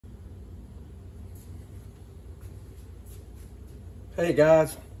Hey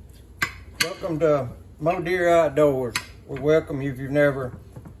guys, welcome to Mo Deer Outdoors. We welcome you if you've never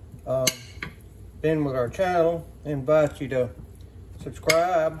been with our channel. I invite you to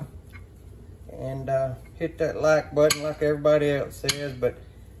subscribe and hit that like button like everybody else says. But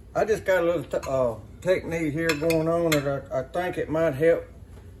I just got a little technique here going on that I think it might help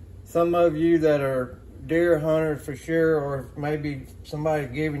some of you that are deer hunters for sure, or maybe somebody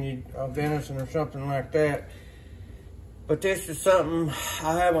giving you a venison or something like that. But this is something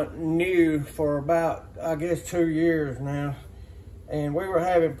I haven't knew for about, I guess, 2 years now. And we were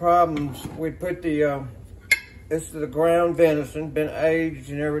having problems. We'd put this is the ground venison, been aged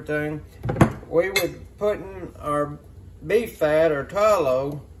and everything. We would putting our beef fat or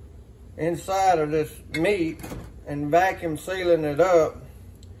tallow inside of this meat and vacuum sealing it up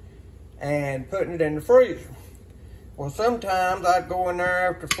and putting it in the freezer. Well, sometimes I'd go in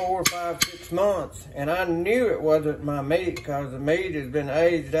there after 4, 5, 6 months, and I knew it wasn't my meat because the meat has been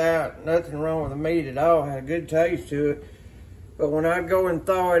aged out. Nothing wrong with the meat at all. Had a good taste to it. But when I'd go and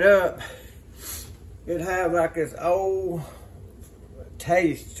thaw it up, it'd have like this old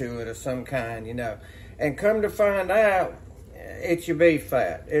taste to it of some kind, you know. And come to find out, it's your beef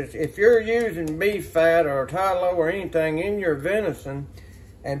fat. If you're using beef fat or tallow or anything in your venison,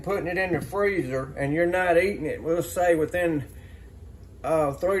 and putting it in the freezer, and you're not eating it, we'll say within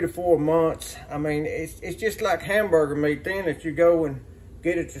 3 to 4 months. I mean, it's just like hamburger meat then that you go and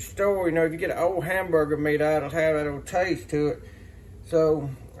get at the store. You know, if you get an old hamburger meat out, it'll have that old taste to it. So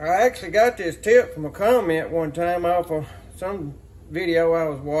I actually got this tip from a comment one time off of some video I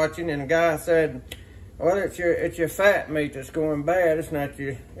was watching, and the guy said, well, it's your fat meat that's going bad. It's not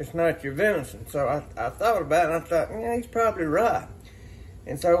your venison. So I thought about it, and I thought, yeah, he's probably right.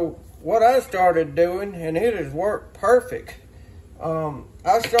 And so what I started doing, and it has worked perfect,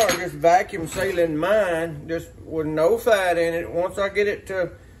 I started just vacuum sealing mine, just with no fat in it. Once I get it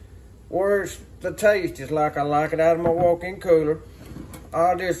to where the taste is like I like it out of my walk-in cooler,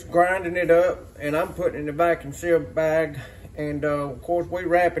 I'll just grinding it up, and I'm putting it in the vacuum seal bag. And of course, we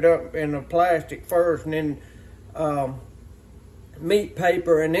wrap it up in a plastic first, and then meat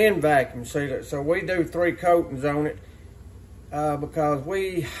paper, and then vacuum seal it. So we do 3 coatings on it. Because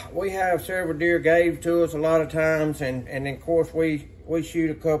we have several deer gave to us a lot of times, and of course we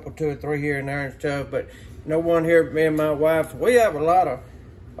shoot a couple, 2 or 3 here and there and stuff, but no one here but me and my wife. So we have a lot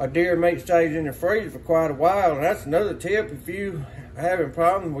of deer meat stays in the freezer for quite a while. And that's another tip: if you having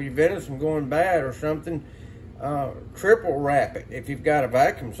problems with your venison going bad or something, triple wrap it if you've got a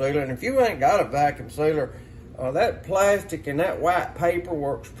vacuum sealer. And if you ain't got a vacuum sealer, that plastic and that white paper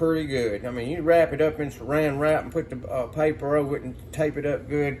works pretty good. I mean, you wrap it up in saran wrap and put the paper over it and tape it up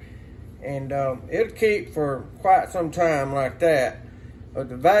good, and it'll keep for quite some time like that. But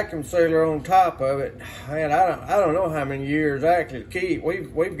the vacuum sealer on top of it, man, I don't know how many years actually keep.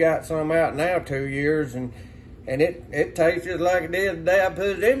 We've got some out now 2 years, and it tastes just like it did the day I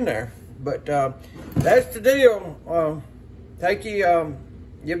put it in there. But that's the deal. Take your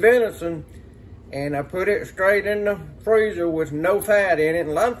venison, and I put it straight in the freezer with no fat in it.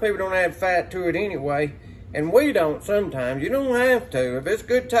 And a lot of people don't add fat to it anyway. And we don't sometimes. You don't have to. If it's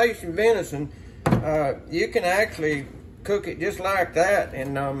good tasting venison, you can actually cook it just like that.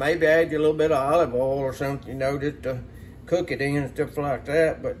 And maybe add you a little bit of olive oil or something, you know, just to cook it in and stuff like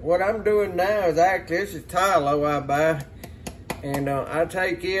that. But what I'm doing now is actually, this is tallow I buy. And I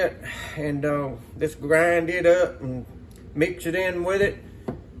take it and just grind it up and mix it in with it.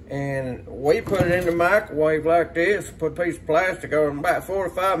 And we put it in the microwave like this, put a piece of plastic over, in about 4 or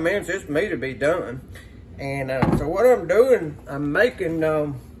 5 minutes, this meat will be done. And so what I'm doing, I'm making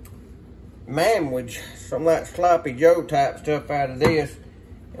manwich, some like sloppy joe type stuff out of this.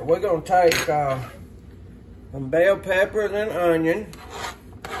 And we're gonna take some bell peppers and onion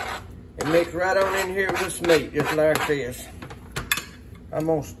and mix right on in here with this meat, just like this. I'm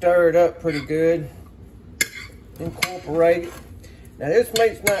gonna stir it up pretty good, incorporate it. Now this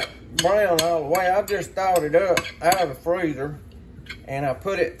meat's not brown all the way. I've just thawed it up out of the freezer, and I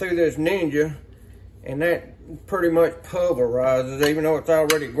put it through this Ninja, and that pretty much pulverizes, even though it's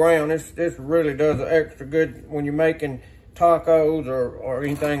already ground. This really does extra good when you're making tacos or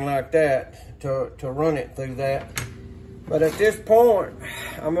anything like that, to run it through that. But at this point,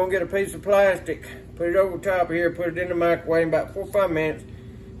 I'm gonna get a piece of plastic, put it over top of here, put it in the microwave. In about 4 or 5 minutes,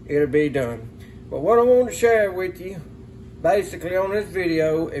 it'll be done. But what I want to share with you, basically on this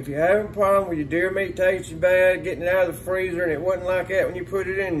video, if you're having a problem with your deer meat tasting bad, getting it out of the freezer, and it wasn't like that when you put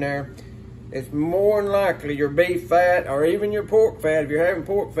it in there, it's more than likely your beef fat or even your pork fat. If you're having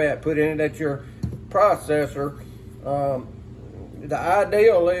pork fat put in it at your processor, the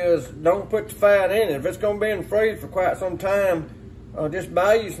ideal is don't put the fat in it. If it's going to be in the freezer for quite some time, just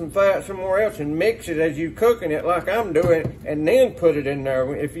buy you some fat somewhere else and mix it as you cooking it like I'm doing, and then put it in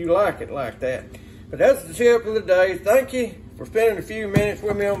there if you like it like that. But that's the tip of the day. Thank you for spending a few minutes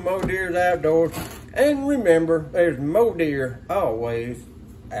with me on Mo Deer's Outdoors. And remember, there's Mo Deer always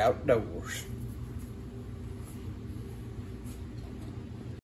outdoors.